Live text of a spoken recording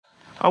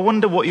I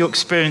wonder what your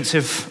experience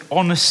of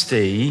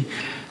honesty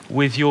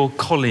with your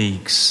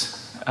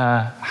colleagues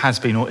has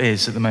been or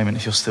is at the moment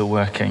if you're still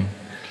working.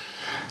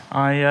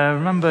 I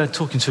remember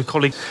talking to a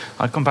colleague.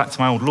 I'd gone back to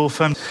my old law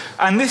firm,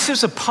 and this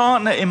was a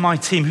partner in my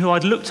team who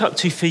I'd looked up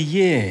to for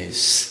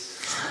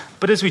years.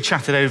 But as we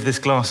chatted over this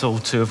glass or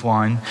two of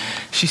wine,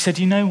 she said,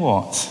 "You know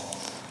what?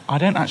 I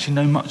don't actually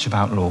know much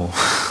about law."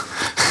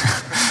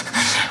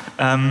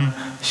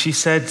 She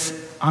said,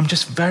 "I'm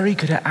just very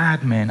good at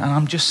admin, and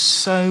I'm just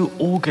so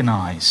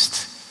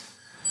organised.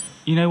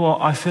 You know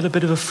what? I feel a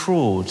bit of a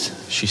fraud,"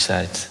 she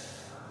said.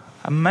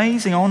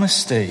 Amazing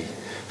honesty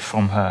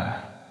from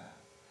her.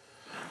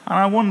 And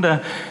I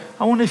wonder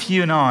if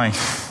you and I,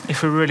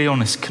 if we're really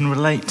honest, can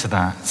relate to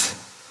that.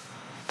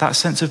 That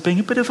sense of being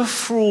a bit of a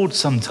fraud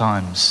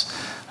sometimes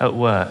at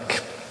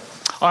work.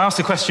 I asked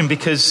the question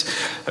because,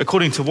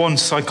 according to one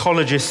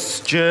psychologist's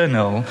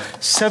journal,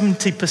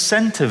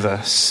 70% of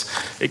us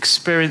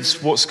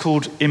experience what's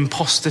called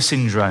imposter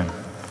syndrome.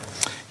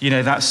 You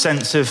know, that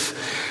sense of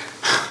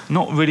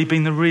not really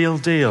being the real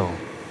deal,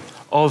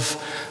 of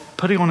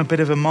putting on a bit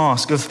of a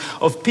mask, of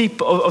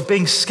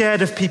being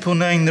scared of people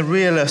knowing the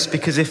real us,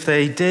 because if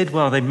they did,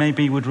 well, they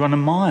maybe would run a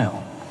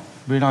mile,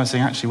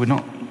 realising actually we're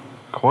not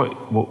quite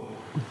what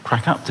we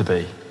crack up to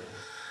be.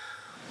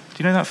 Do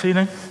you know that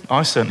feeling?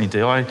 I certainly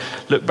do. I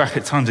look back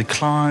at times with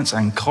clients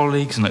and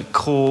colleagues and at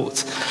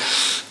court,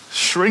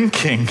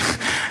 shrinking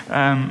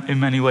in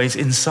many ways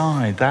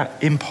inside, that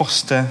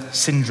imposter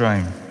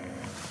syndrome.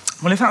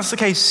 Well, if that's the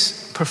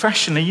case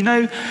professionally, you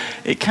know,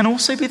 it can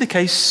also be the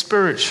case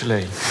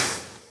spiritually.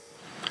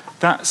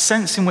 That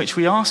sense in which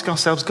we ask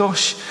ourselves,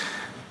 gosh,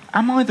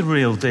 am I the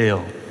real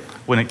deal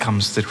when it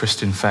comes to the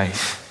Christian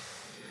faith?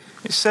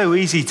 It's so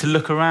easy to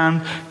look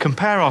around,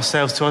 compare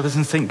ourselves to others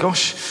and think,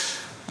 gosh,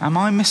 am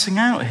I missing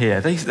out here?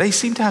 They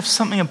seem to have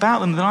something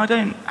about them that I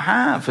don't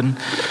have. And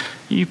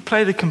you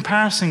play the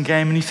comparison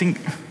game and you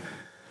think,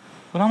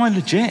 well, am I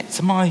legit?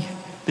 Am I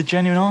the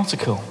genuine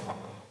article?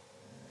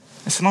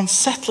 It's an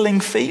unsettling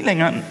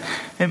feeling. And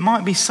it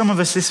might be some of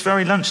us this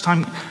very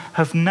lunchtime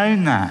have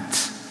known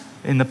that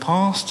in the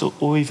past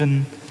or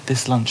even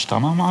this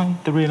lunchtime. Am I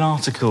the real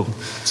article,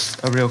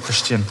 a real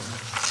Christian?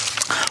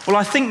 Well,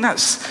 I think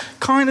that's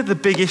kind of the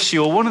big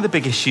issue, or one of the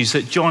big issues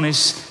that John is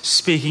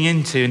speaking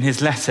into in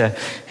his letter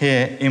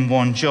here in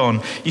 1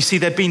 John. You see,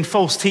 there'd been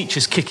false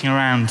teachers kicking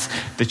around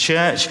the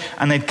church,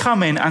 and they'd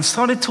come in and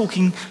started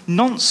talking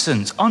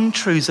nonsense,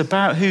 untruths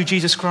about who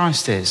Jesus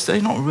Christ is.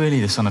 They're not really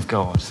the Son of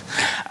God.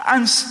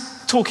 And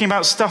talking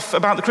about stuff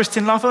about the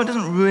Christian life. Oh, it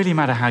doesn't really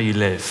matter how you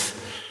live.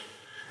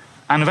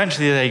 And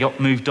eventually they got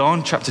moved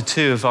on. Chapter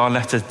 2 of our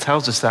letter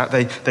tells us that.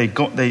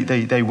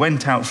 They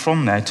went out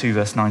from there, 2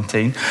 verse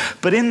 19.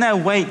 But in their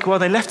wake, well,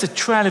 they left a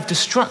trail of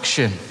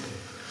destruction.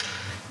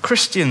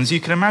 Christians, you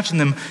can imagine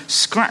them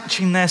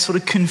scratching their sort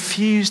of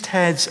confused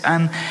heads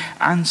and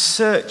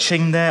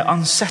searching their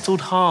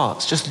unsettled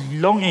hearts, just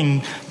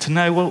longing to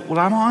know, well,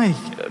 am I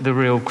the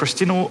real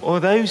Christian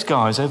or those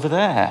guys over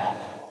there?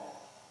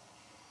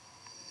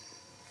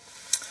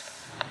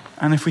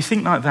 And if we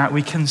think like that,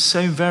 we can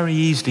so very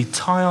easily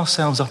tie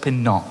ourselves up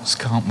in knots,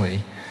 can't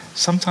we?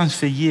 Sometimes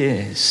for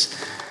years.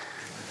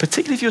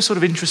 Particularly if you're a sort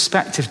of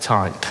introspective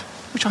type,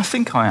 which I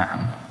think I am.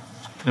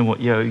 I don't know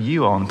what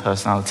you are on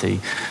personality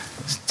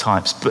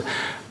types.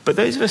 But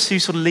those of us who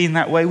sort of lean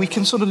that way, we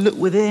can sort of look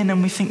within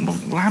and we think,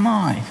 well, am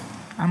I?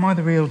 Am I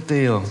the real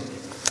deal?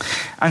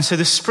 And so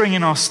the spring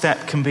in our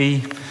step can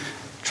be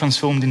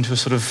transformed into a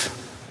sort of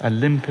a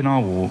limp in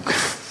our walk.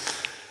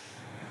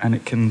 And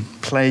it can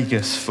plague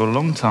us for a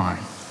long time.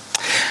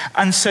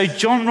 And so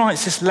John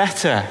writes this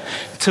letter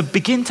to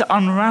begin to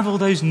unravel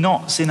those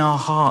knots in our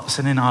hearts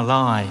and in our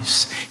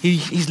lives.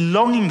 He's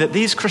longing that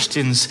these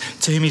Christians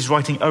to whom he's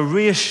writing are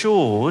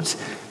reassured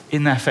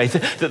in their faith,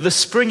 that the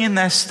spring in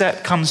their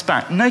step comes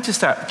back. Notice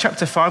that,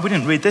 chapter 5, we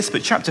didn't read this,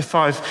 but chapter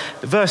 5,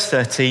 verse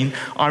 13,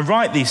 I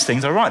write these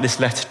things, I write this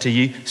letter to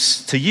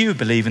you who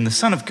believe in the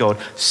Son of God,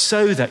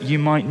 so that you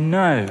might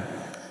know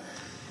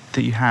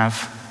that you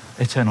have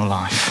eternal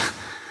life.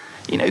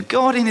 You know,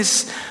 God in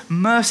his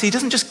mercy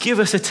doesn't just give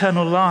us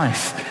eternal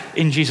life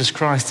in Jesus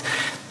Christ.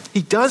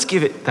 He does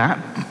give it that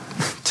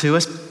to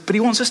us, but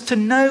he wants us to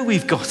know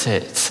we've got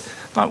it.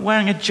 Like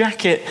wearing a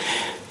jacket,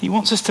 he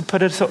wants us to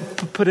put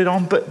it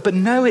on, but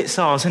know it's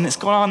ours and it's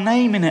got our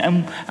name in it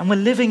and we're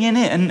living in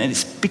it and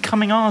it's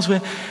becoming ours.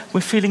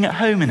 We're feeling at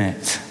home in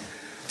it.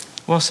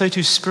 Well, so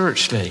too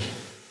spiritually.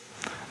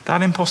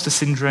 That imposter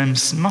syndrome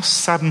must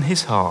sadden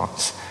his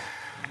heart.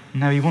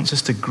 No, he wants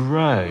us to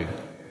grow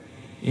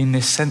in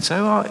this sense,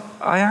 I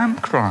am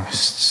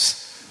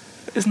Christ's.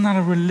 Isn't that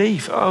a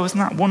relief? Oh, isn't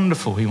that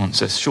wonderful? He wants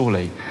us,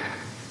 surely,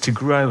 to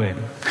grow in.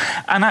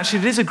 And actually,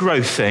 it is a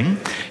growth thing.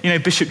 You know,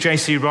 Bishop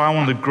J.C. Ryle,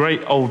 one of the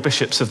great old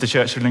bishops of the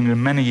Church of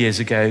England many years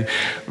ago,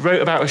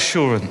 wrote about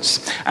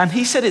assurance. And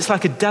he said it's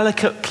like a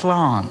delicate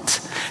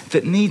plant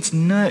that needs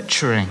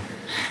nurturing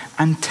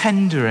and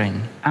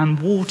tendering and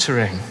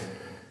watering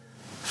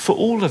for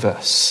all of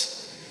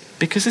us.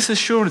 Because this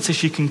assurance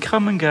issue can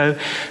come and go,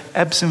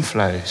 ebbs and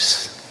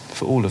flows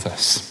for all of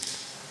us.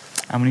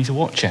 And we need to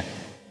watch it.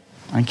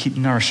 and keep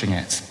nourishing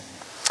it.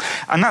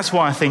 And that's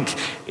why I think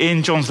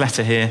in John's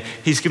letter here,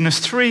 he's given us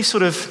three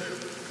sort of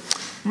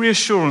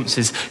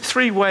reassurances,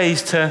 three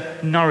ways to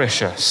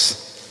nourish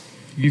us.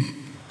 You've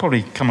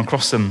probably come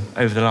across them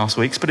over the last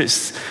weeks, but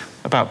it's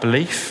about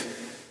belief,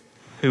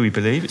 who we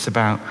believe. It's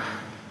about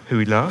who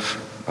we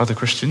love, other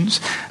Christians.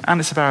 And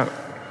it's about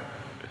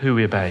who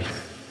we obey,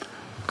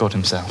 God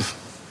himself.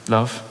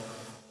 Love,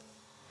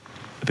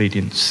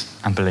 obedience,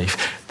 and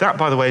belief. That,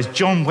 by the way, is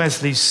John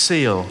Wesley's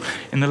seal.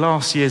 In the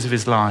last years of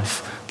his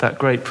life, that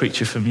great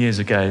preacher from years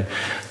ago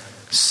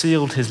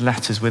sealed his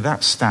letters with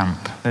that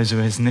stamp. Those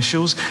are his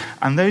initials.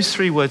 And those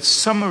three words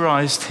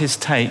summarised his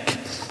take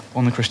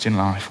on the Christian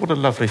life. What a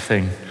lovely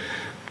thing.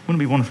 Wouldn't it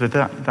be wonderful if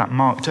that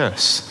marked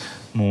us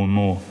more and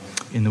more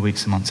in the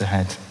weeks and months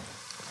ahead?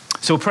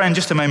 So we'll pray in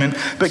just a moment.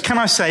 But can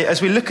I say,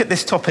 as we look at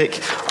this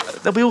topic,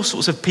 there'll be all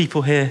sorts of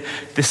people here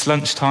this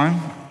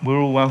lunchtime. We're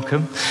all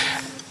welcome.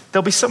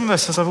 There'll be some of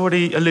us, as I've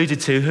already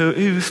alluded to,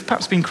 who've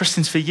perhaps been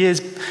Christians for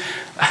years,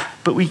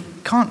 but we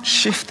can't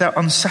shift that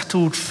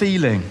unsettled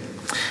feeling.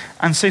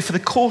 And so for the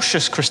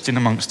cautious Christian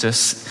amongst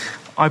us,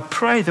 I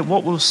pray that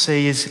what we'll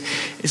see is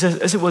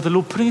as it were, the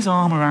Lord putting his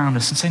arm around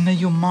us and saying, no,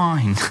 you're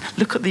mine.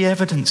 Look at the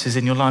evidences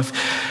in your life.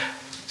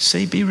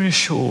 Say, be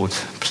reassured.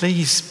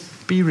 Please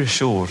be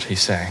reassured,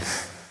 he's saying.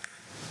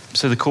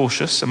 So the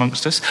cautious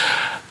amongst us,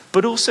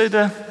 but also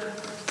the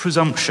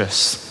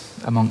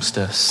presumptuous amongst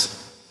us.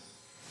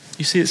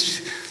 You see,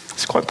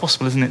 it's quite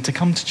possible, isn't it, to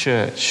come to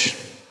church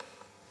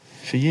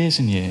for years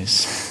and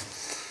years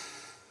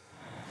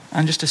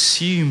and just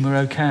assume we're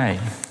okay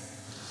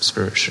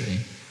spiritually.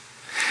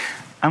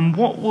 And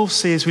what we'll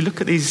see as we look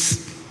at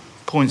these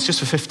points just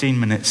for 15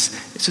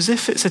 minutes, it's as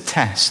if it's a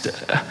test,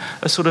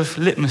 a sort of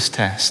litmus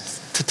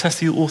test to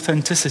test the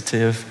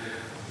authenticity of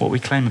what we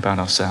claim about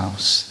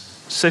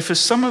ourselves. So for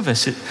some of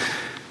us,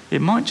 it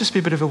might just be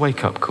a bit of a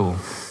wake-up call.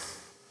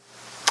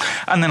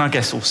 And then I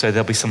guess also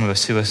there'll be some of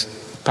us who are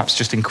perhaps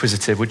just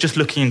inquisitive. We're just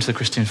looking into the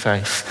Christian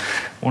faith,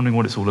 wondering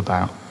what it's all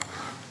about.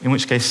 In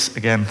which case,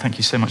 again, thank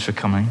you so much for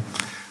coming.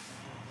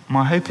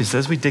 My hope is that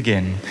as we dig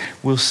in,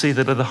 we'll see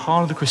that at the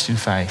heart of the Christian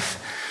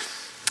faith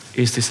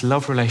is this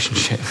love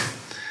relationship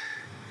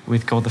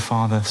with God the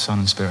Father, Son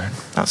and Spirit.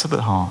 That's at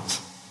the heart.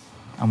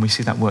 And we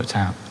see that worked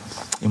out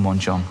in 1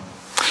 John.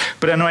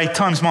 But anyway,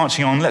 time's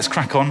marching on. Let's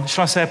crack on.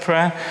 Shall I say a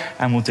prayer?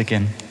 And we'll dig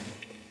in.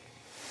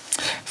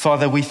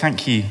 Father, we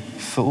thank you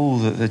for all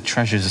the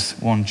treasures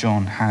 1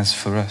 John has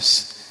for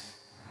us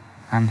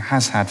and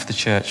has had for the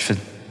church for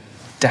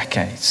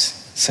decades,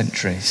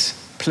 centuries.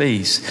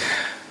 Please,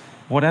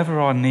 whatever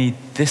our need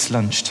this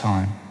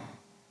lunchtime,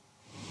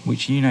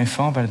 which you know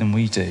far better than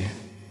we do,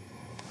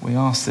 we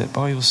ask that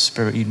by your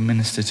Spirit you'd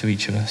minister to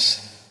each of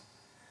us.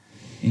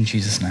 In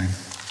Jesus' name.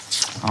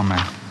 Amen.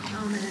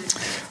 Amen.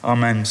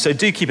 Amen. So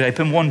do keep it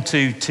open.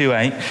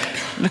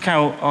 1-2-2-8. Look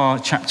how our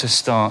chapter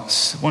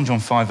starts. 1 John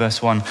 5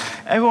 verse 1.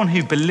 Everyone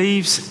who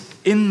believes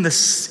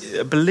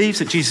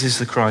that Jesus is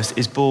the Christ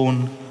is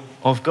born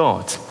of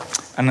God.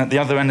 And at the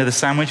other end of the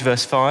sandwich,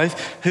 verse 5,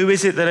 who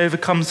is it that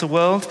overcomes the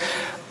world?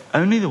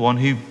 Only the one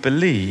who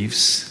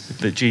believes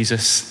that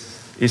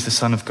Jesus is the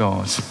Son of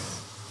God.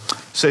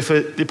 So for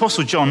the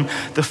Apostle John,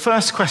 the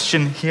first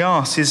question he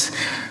asks is,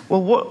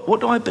 well, what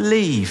do I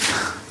believe?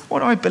 What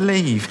do I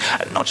believe?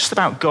 Not just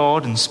about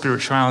God and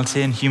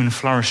spirituality and human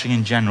flourishing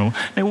in general.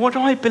 No, what do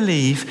I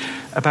believe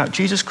about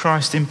Jesus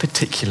Christ in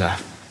particular?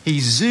 He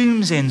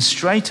zooms in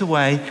straight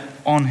away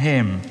on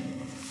him.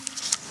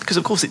 Because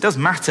of course it does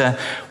matter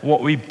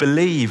what we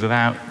believe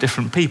about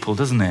different people,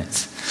 doesn't it?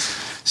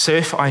 So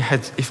if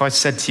I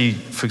said to you,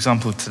 for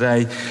example,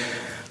 today,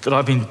 that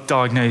I've been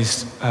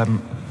diagnosed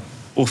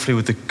awfully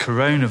with the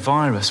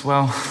coronavirus,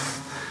 well,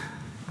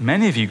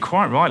 many of you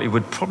quite rightly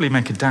would probably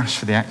make a dash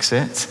for the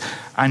exit,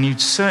 and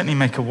you'd certainly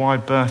make a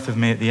wide berth of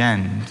me at the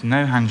end.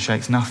 No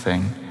handshakes,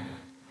 nothing,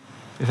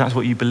 if that's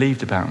what you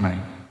believed about me.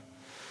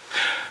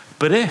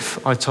 But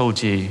if I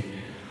told you,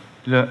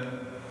 look,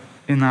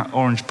 in that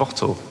orange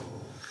bottle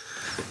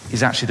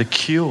is actually the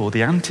cure,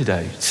 the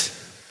antidote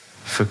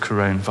for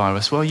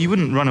coronavirus, well, you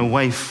wouldn't run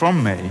away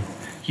from me,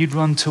 you'd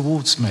run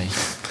towards me.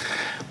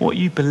 What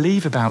you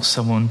believe about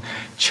someone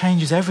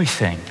changes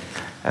everything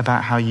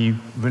about how you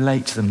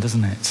relate to them,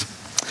 doesn't it?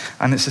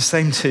 And it's the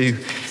same too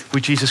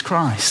with Jesus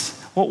Christ.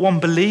 What one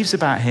believes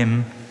about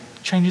him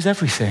changes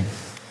everything.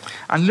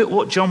 And look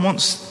what John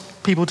wants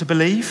people to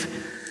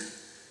believe.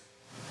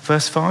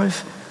 Verse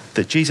 5,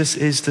 that Jesus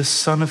is the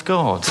Son of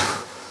God.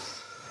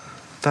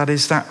 That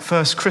is that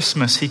first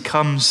Christmas, he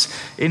comes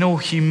in all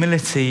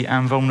humility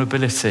and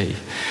vulnerability.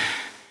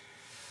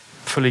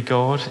 Fully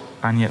God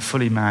and yet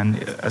fully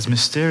man, as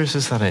mysterious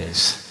as that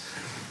is,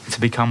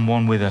 to become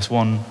one with us,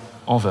 one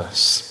of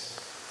us.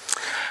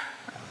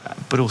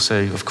 But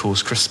also, of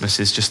course,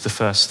 Christmas is just the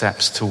first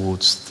steps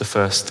towards the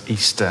first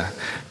Easter.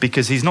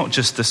 Because he's not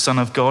just the Son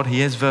of God,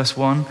 he is, verse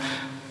 1,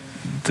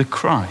 the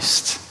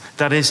Christ.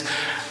 That is,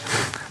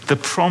 the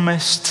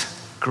promised,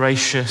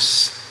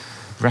 gracious,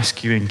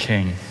 rescuing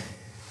King,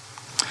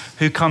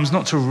 who comes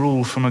not to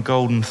rule from a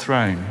golden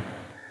throne,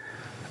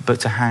 but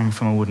to hang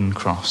from a wooden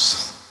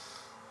cross.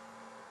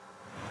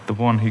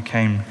 the one who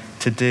came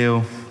to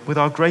deal with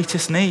our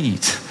greatest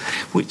need,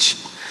 which,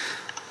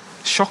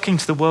 shocking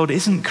to the world,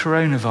 isn't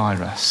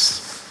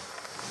coronavirus.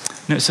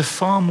 No, it's a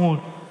far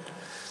more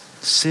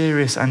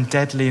serious and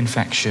deadly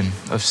infection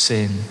of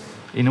sin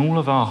in all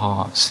of our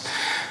hearts.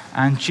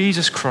 And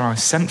Jesus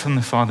Christ, sent from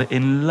the Father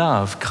in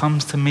love,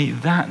 comes to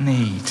meet that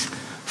need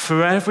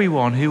for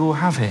everyone who will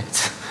have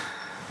it.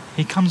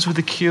 He comes with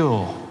a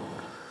cure.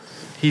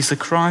 He's the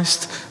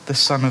Christ, the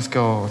Son of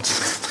God.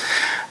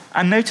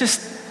 And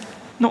notice,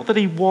 not that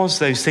he was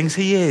those things,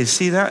 he is.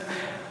 See that?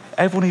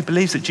 Everyone who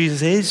believes that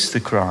Jesus is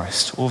the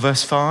Christ. Or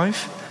verse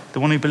 5,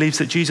 the one who believes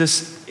that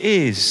Jesus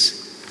is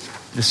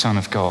the Son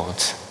of God.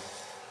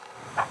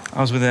 I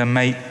was with a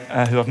mate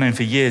who I've known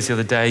for years the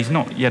other day. He's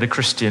not yet a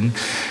Christian.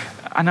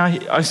 And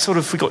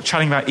we got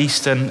chatting about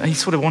Easter, and he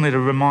sort of wanted a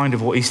reminder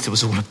of what Easter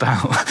was all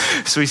about.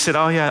 So he said,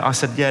 I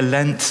said,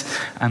 Lent,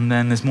 and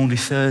then there's Maundy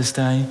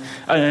Thursday.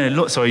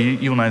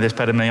 You'll know this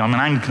better than me. I'm an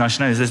Anglican, I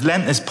should know this. There's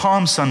Lent, there's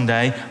Palm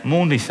Sunday,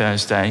 Maundy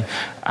Thursday,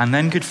 and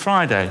then Good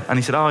Friday. And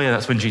he said,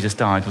 that's when Jesus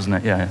died, wasn't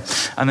it? Yeah.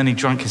 And then he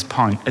drank his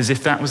pint, as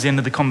if that was the end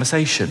of the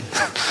conversation.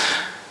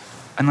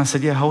 And I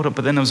said, hold up,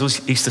 but then there was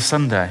also Easter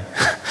Sunday.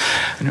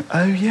 And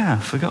I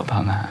forgot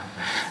about that.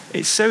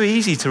 It's so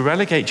easy to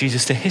relegate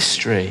Jesus to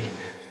history.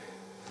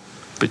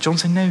 But John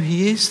said, no,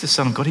 he is the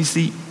Son of God. He's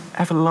the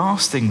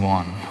everlasting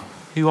one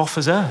who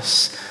offers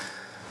us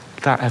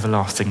that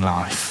everlasting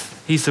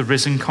life. He's the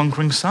risen,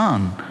 conquering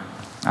Son,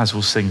 as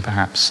we'll sing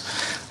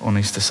perhaps on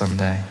Easter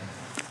Sunday.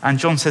 And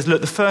John says,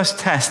 look, the first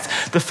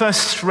test, the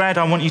first thread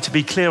I want you to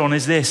be clear on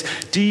is this.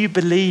 Do you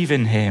believe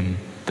in him,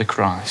 the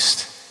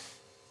Christ?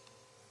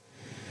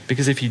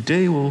 Because if you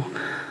do, well,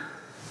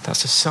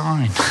 that's a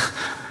sign.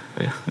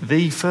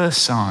 The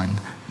first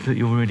sign that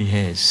you're really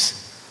his.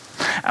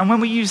 And when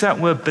we use that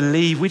word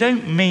believe, we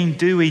don't mean,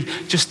 do we,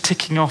 just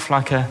ticking off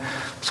like a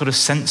sort of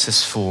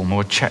census form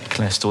or a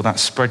checklist or that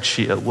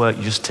spreadsheet at work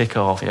you just tick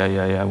off,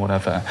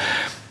 whatever.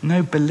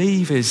 No,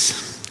 believe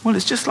is,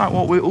 it's just like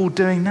what we're all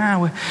doing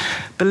now.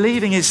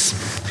 Believing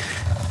is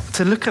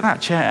to look at that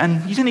chair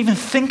and you didn't even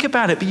think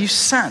about it, but you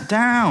sat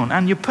down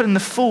and you're putting the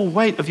full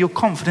weight of your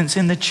confidence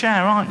in the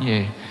chair, aren't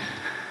you?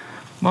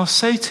 Well,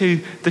 so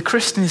too, the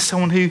Christian is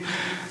someone who,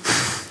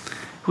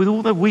 with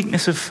all the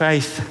weakness of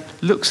faith,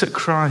 looks at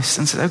Christ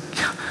and says,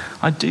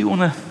 I do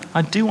want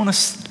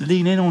to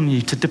lean in on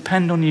you, to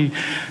depend on you,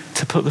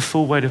 to put the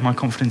full weight of my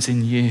confidence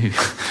in you,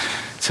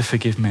 to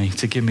forgive me,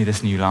 to give me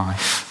this new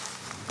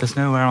life. There's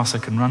nowhere else I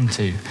can run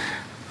to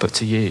but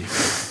to you.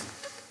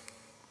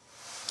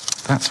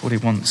 That's what he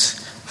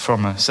wants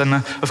from us. And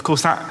of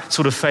course, that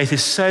sort of faith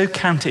is so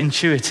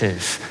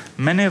counterintuitive.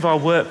 Many of our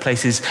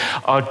workplaces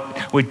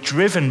we're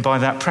driven by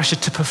that pressure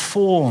to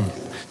perform,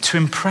 to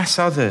impress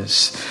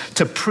others,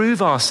 to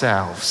prove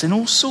ourselves in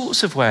all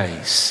sorts of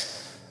ways.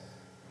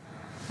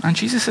 And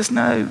Jesus says,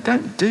 no,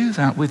 don't do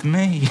that with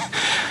me.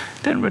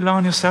 Don't rely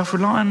on yourself,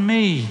 rely on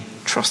me.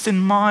 Trust in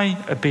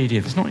my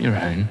obedience, not your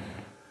own.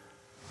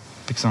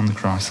 Because I'm the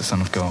Christ, the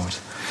Son of God.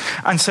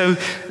 And so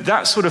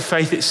that sort of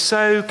faith, it's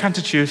so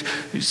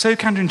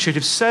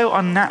counterintuitive, so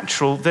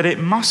unnatural that it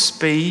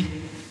must be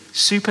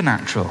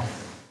supernatural.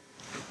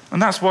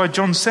 And that's why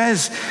John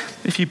says,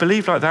 if you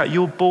believe like that,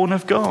 you're born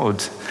of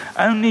God.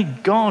 Only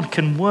God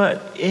can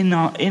work in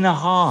our inner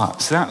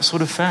hearts, that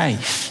sort of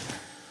faith.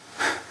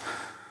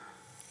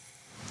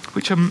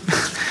 Which,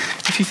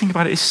 if you think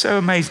about it, is so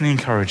amazingly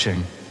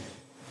encouraging.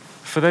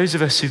 For those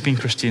of us who've been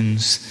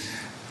Christians,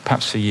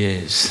 perhaps for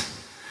years,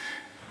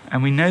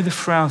 and we know the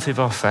frailty of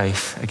our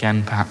faith,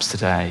 again, perhaps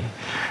today.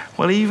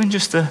 Well, even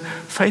just the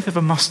faith of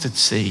a mustard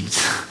seed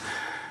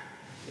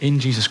in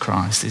Jesus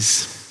Christ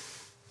is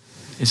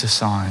a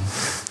sign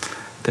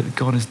that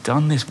God has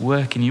done this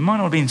work in you. It might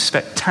not have been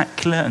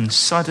spectacular and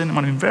sudden, it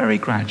might have been very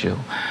gradual,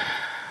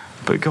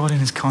 but God in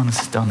his kindness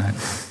has done it.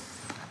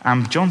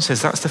 And John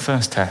says that's the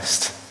first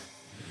test.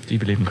 Do you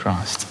believe in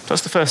Christ?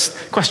 That's the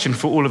first question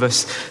for all of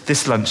us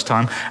this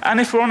lunchtime. And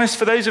if we're honest,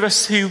 for those of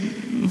us who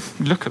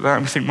look at that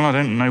and think, well, I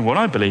don't know what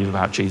I believe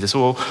about Jesus,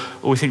 or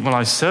we think, well,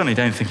 I certainly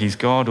don't think he's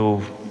God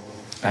or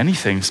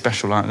anything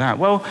special like that.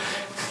 Well,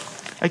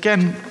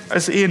 again,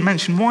 as Ian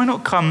mentioned, why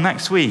not come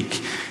next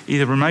week,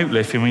 either remotely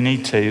if we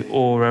need to,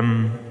 or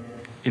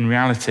in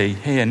reality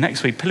here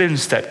next week, Pillar and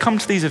Step. Come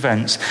to these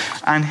events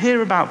and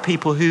hear about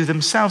people who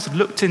themselves have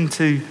looked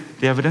into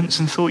the evidence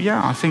and thought,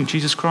 yeah, I think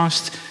Jesus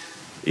Christ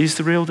is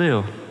the real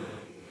deal.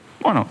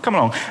 Why not? Come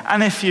along.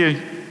 And if you're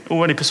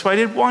already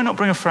persuaded, why not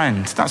bring a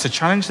friend? That's a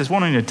challenge. There's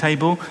one on your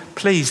table.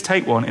 Please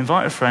take one.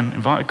 Invite a friend.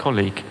 Invite a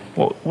colleague.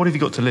 What have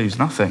you got to lose?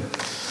 Nothing.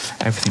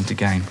 Everything to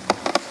gain.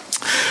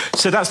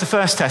 So that's the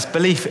first test,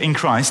 belief in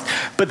Christ.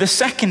 But the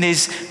second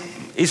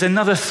is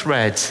another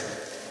thread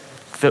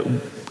that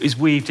is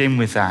weaved in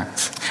with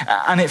that.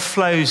 And it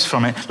flows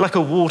from it like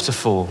a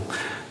waterfall.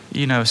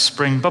 You know, a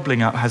spring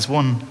bubbling up has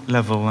one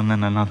level and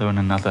then another and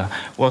another.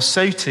 Well,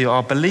 so too,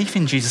 our belief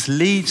in Jesus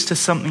leads to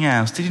something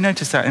else. Did you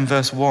notice that in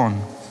verse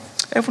 1?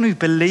 Everyone who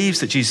believes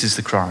that Jesus is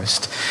the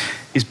Christ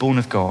is born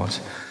of God.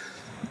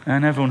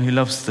 And everyone who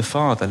loves the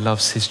Father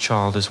loves his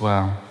child as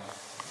well.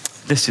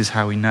 This is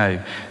how we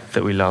know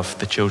that we love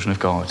the children of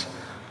God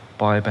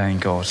by obeying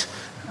God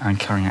and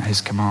carrying out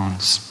his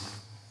commands.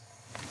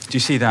 Do you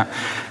see that?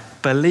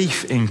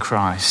 Belief in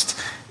Christ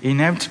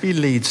inevitably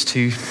leads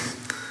to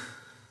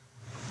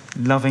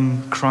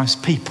loving Christ's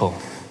people.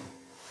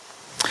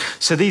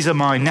 So these are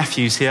my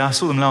nephews here. I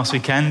saw them last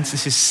weekend.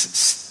 This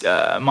is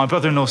my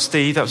brother-in-law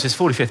Steve. That was his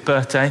 45th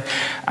birthday.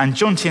 And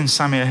Jonty and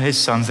Sammy are his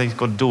sons. They've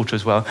got a daughter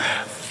as well.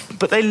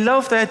 But they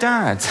love their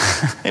dad.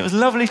 It was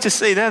lovely to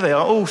see. There they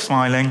are, all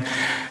smiling.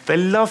 They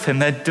love him.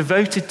 They're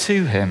devoted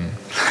to him.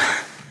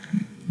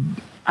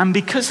 And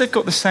because they've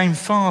got the same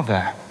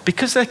father,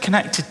 because they're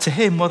connected to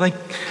him, well,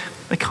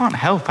 they can't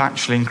help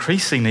actually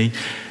increasingly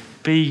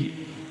be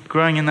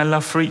growing in their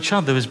love for each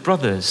other as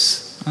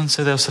brothers. And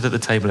so they'll sit at the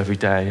table every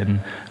day and,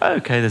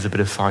 okay, there's a bit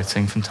of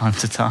fighting from time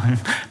to time,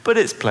 but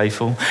it's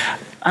playful.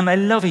 And they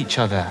love each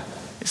other.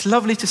 It's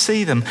lovely to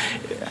see them.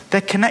 They're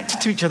connected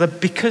to each other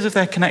because of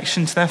their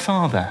connection to their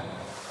Father.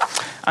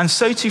 And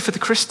so too for the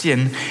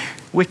Christian,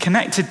 we're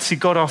connected to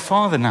God our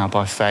Father now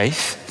by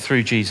faith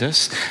through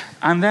Jesus,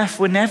 and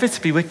therefore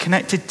inevitably we're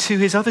connected to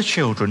his other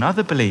children,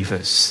 other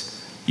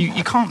believers.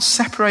 You can't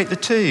separate the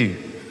two.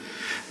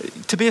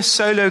 To be a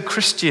solo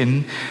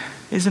Christian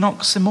is an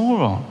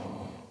oxymoron.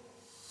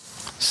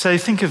 So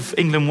think of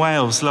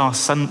England-Wales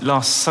last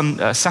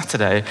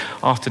Saturday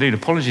afternoon.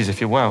 Apologies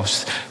if you're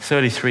Welsh,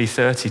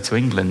 33-30 to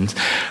England.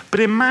 But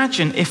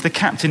imagine if the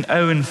captain,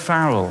 Owen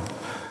Farrell,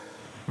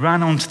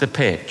 ran onto the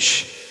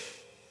pitch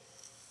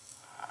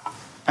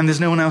and there's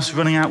no one else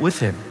running out with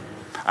him.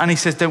 And he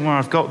says, don't worry,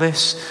 I've got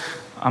this.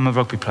 I'm a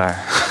rugby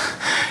player.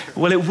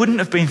 Well, it wouldn't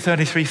have been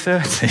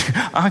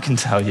 33-30, I can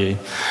tell you.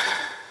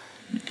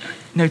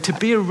 No, to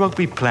be a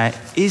rugby player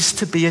is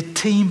to be a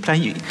team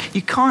player.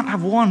 You can't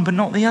have one but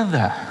not the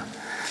other.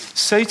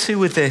 So too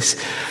with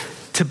this,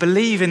 to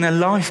believe in a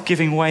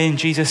life-giving way in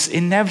Jesus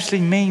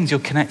inevitably means you're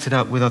connected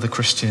up with other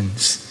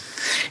Christians.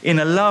 In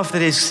a love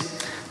that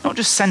is not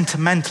just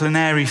sentimental and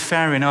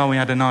airy-fairy and, we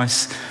had a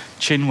nice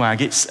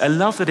chinwag. It's a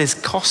love that is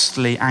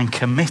costly and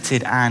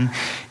committed and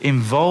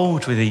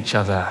involved with each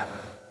other.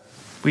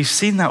 We've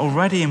seen that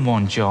already in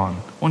 1 John.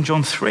 1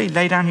 John 3,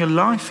 lay down your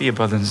life for your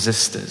brothers and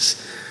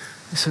sisters.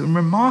 It's a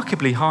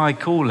remarkably high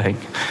calling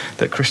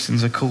that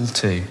Christians are called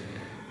to,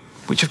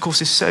 which of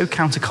course is so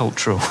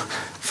countercultural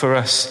for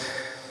us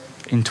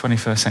in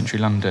 21st century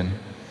London.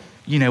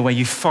 You know, where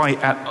you fight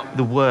at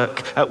work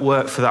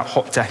for that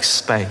hot desk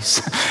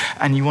space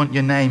and you want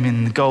your name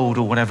in gold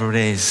or whatever it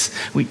is.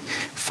 We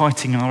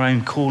fighting our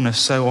own corner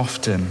so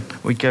often.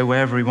 We go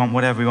wherever we want,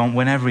 whatever we want,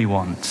 whenever we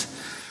want.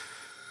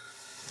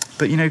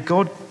 But you know,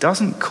 God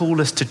doesn't call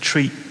us to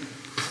treat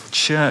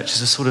church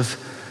as a sort of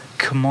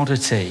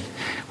commodity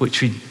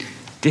which we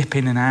dip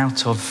in and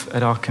out of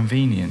at our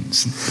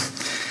convenience.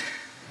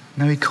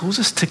 No, he calls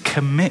us to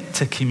commit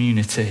to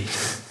community.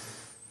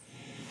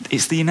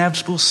 It's the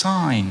inevitable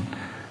sign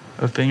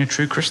of being a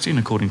true Christian,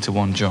 according to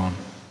 1 John.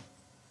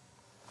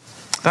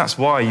 That's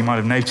why you might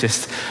have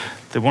noticed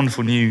the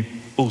wonderful new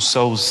All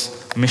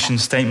Souls mission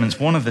statements.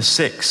 One of the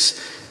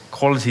 6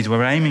 qualities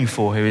we're aiming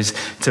for here is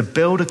to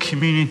build a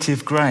community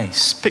of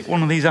grace. Pick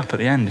one of these up at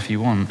the end if you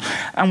want.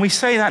 And we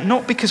say that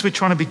not because we're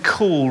trying to be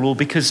cool or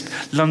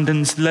because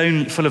London's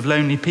full of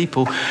lonely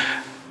people.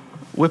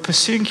 We're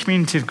pursuing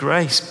community of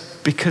grace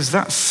because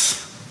that's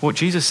what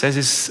Jesus says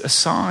is a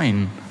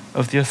sign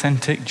of the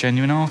authentic,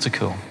 genuine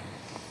article.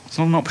 It's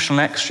not an optional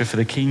extra for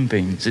the keen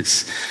beans.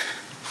 It's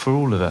for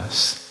all of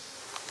us.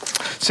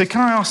 So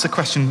can I ask the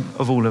question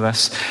of all of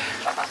us?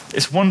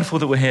 It's wonderful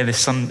that we're here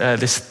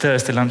this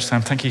Thursday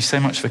lunchtime. Thank you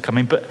so much for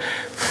coming. But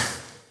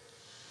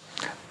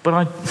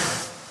I'm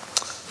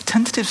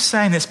tentative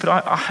saying this, but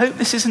I hope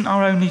this isn't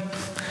our only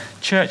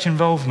church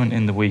involvement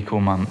in the week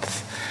or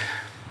month.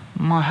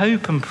 My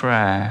hope and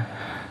prayer,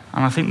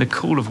 and I think the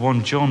call of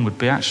 1 John would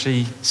be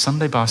actually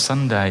Sunday by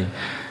Sunday,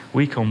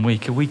 week on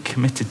week, are we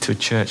committed to a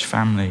church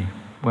family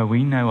where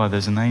we know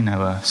others and they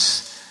know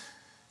us?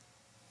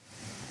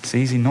 It's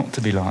easy not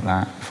to be like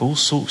that for all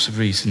sorts of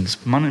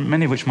reasons,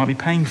 many of which might be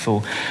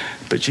painful.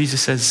 But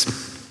Jesus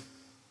says,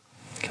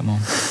 come on,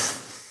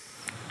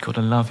 got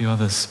to love your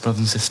others, brothers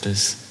and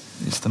sisters.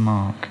 It's the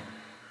mark.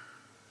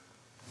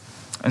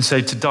 And so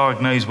to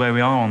diagnose where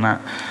we are on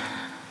that,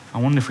 I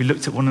wonder if we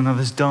looked at one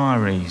another's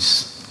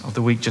diaries of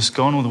the week just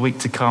gone or the week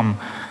to come,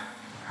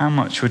 how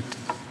much would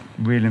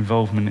real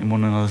involvement in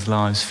one another's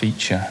lives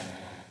feature?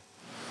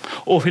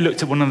 Or if we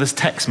looked at one another's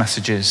text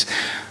messages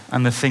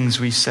and the things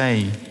we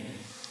say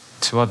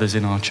to others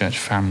in our church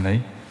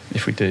family,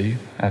 if we do,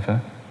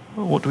 ever,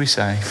 well, what do we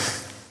say?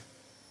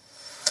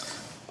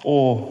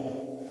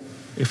 Or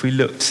if we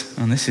looked,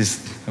 and this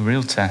is a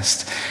real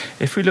test,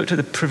 if we looked at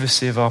the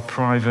privacy of our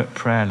private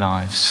prayer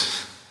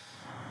lives,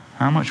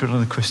 how much would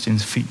other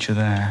Christians feature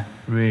there,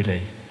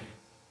 really?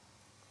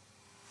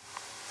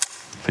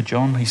 For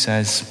John, he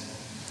says,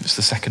 it's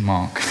the second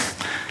mark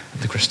of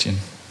the Christian.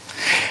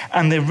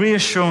 And the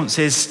reassurance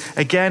is,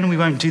 again, we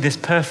won't do this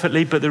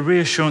perfectly, but the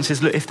reassurance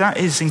is, look, if that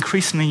is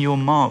increasingly your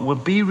mark, well,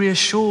 be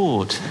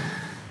reassured.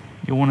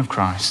 You're one of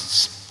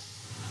Christ's.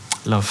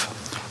 Love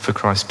for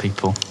Christ's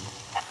people.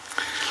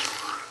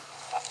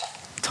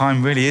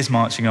 Time really is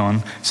marching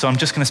on, so I'm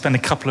just going to spend a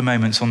couple of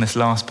moments on this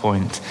last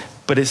point.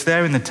 But it's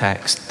there in the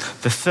text.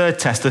 The third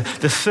test, the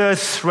third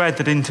thread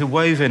that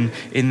interwoven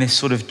in this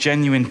sort of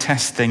genuine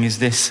testing is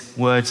this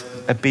word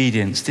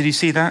obedience. Did you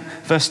see that?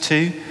 Verse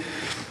 2.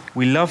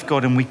 We love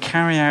God and we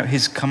carry out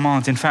his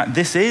commands. In fact,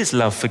 this is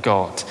love for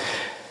God,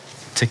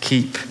 to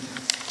keep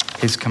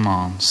his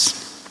commands.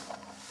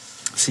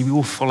 See, we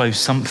all follow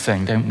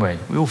something, don't we?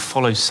 We all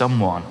follow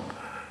someone.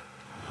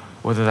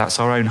 Whether that's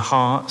our own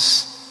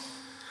hearts,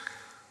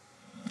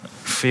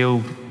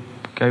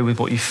 go with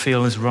what you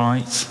feel is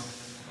right.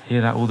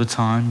 Hear that all the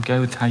time.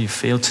 Go with how you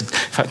feel. In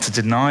fact, to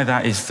deny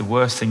that is the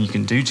worst thing you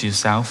can do to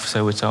yourself,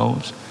 so we're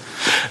told.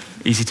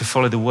 Easy to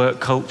follow the work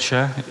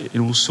culture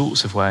in all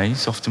sorts of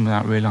ways, often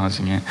without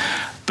realizing it.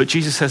 But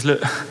Jesus says,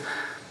 look,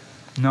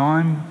 no,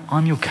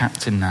 I'm your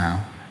captain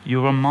now.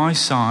 You're on my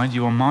side.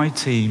 You're on my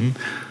team.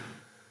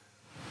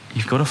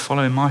 You've got to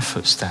follow in my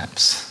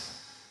footsteps.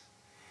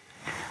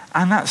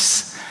 And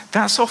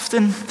that's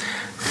often,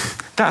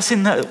 that's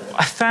in the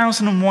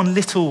 1,001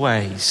 little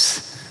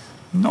ways.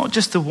 Not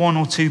just the one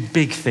or two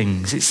big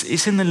things.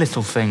 It's in the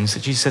little things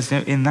that Jesus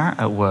says, in that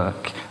at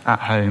work, at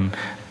home,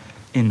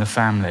 in the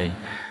family.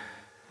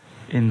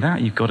 In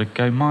that you've got to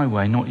go my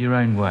way, not your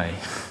own way.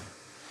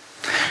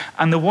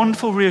 And the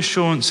wonderful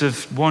reassurance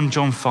of 1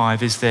 John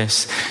 5 is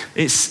this.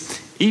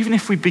 It's even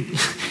if we're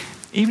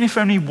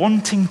only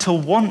wanting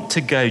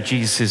to go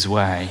Jesus'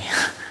 way,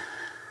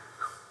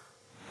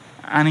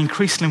 and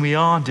increasingly we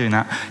are doing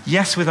that.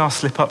 Yes, with our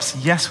slip-ups,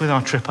 yes, with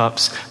our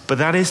trip-ups, but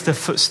that is the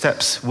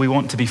footsteps we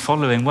want to be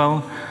following.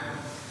 Well,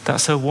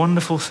 that's a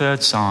wonderful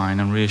third sign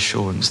and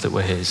reassurance that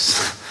we're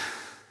his.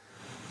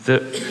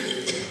 That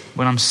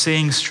when I'm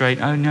seeing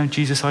straight, oh no,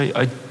 Jesus,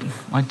 I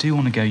do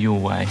want to go your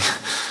way,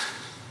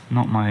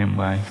 not my own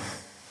way.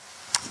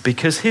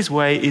 Because his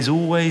way is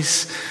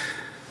always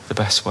the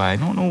best way,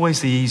 not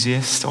always the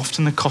easiest,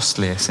 often the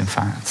costliest, in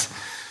fact.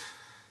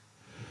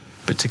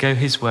 But to go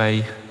his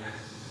way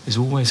is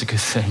always a good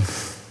thing.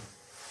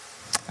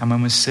 And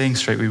when we're seeing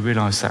straight, we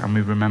realise that and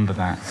we remember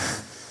that.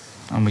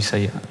 And we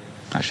say, yeah,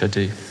 actually I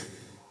do.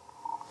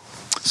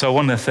 So I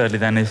wonder, thirdly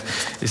then,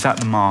 is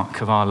that the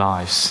mark of our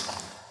lives?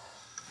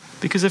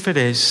 Because if it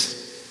is,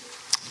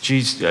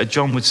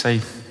 John would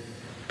say,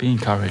 be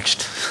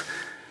encouraged.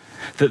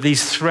 That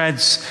these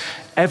threads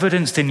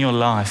evidenced in your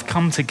life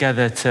come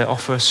together to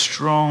offer a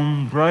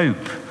strong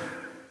rope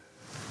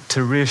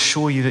to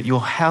reassure you that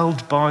you're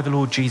held by the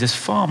Lord Jesus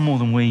far more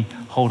than we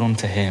hold on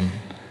to him.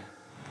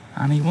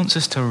 And he wants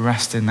us to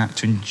rest in that,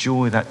 to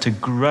enjoy that, to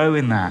grow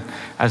in that,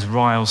 as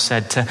Ryle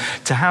said,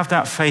 to have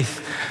that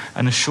faith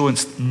and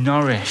assurance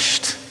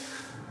nourished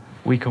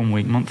week on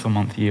week, month on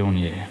month, year on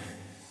year.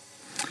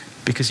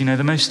 Because,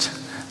 the most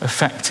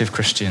effective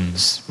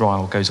Christians,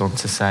 Ryle goes on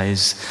to say,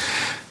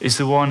 is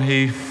the one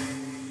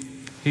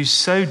who's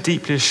so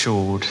deeply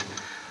assured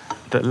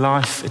that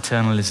life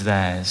eternal is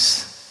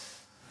theirs,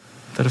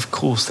 that of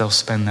course they'll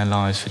spend their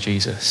lives for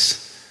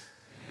Jesus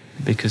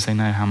because they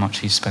know how much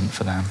he's spent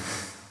for them.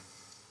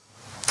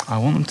 I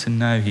want them to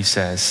know, he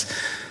says,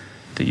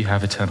 that you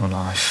have eternal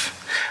life.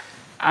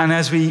 And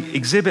as we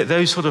exhibit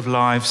those sort of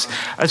lives,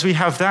 as we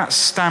have that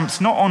stamped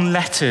not on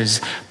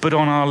letters but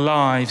on our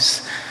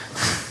lives,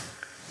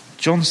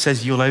 John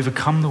says you'll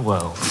overcome the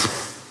world.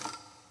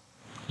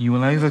 You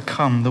will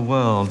overcome the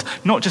world.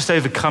 Not just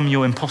overcome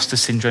your imposter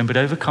syndrome, but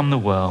overcome the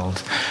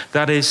world.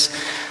 That is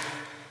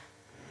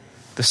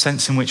the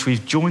sense in which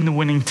we've joined the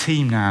winning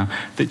team now,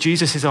 that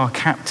Jesus is our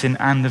captain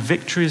and the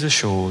victory is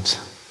assured.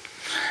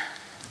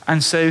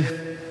 And so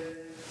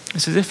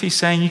it's as if he's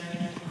saying,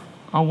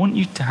 I want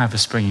you to have a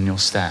spring in your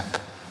step.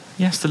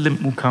 Yes, the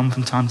limp will come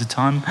from time to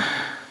time,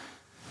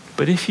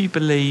 but if you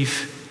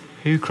believe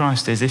who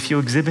Christ is, if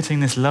you're exhibiting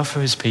this love for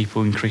his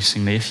people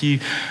increasingly, if you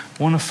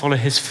want to follow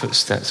his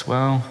footsteps,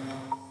 well,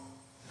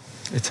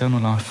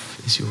 eternal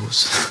life is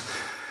yours.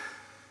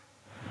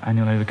 And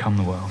you'll overcome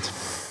the world.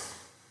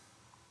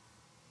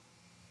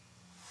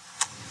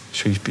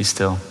 Shall we be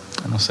still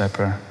and I'll say a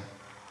prayer.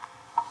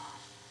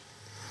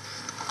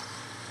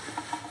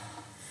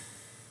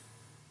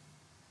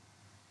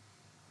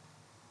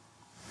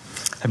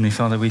 Heavenly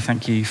Father, we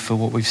thank you for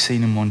what we've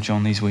seen in 1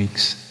 John these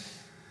weeks.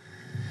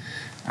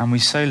 And we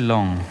so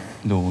long,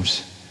 Lord,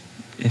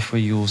 if we're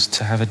yours,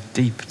 to have a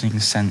deepening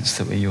sense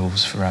that we're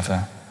yours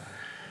forever.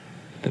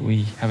 That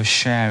we have a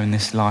share in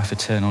this life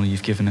eternal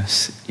you've given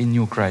us in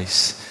your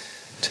grace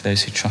to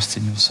those who trust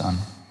in your Son.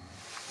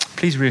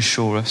 Please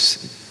reassure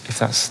us if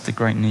that's the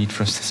great need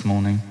for us this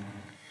morning.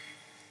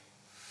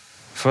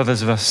 For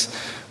others of us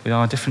with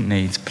our different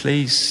needs,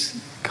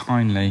 please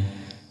kindly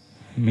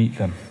meet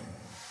them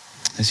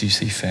as you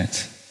see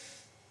fit.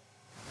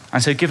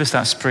 And so give us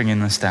that spring in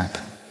the step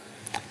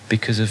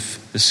because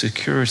of the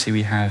security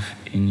we have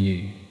in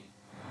you,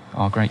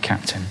 our great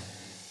captain.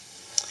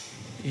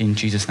 In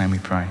Jesus' name we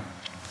pray.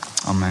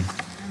 Amen.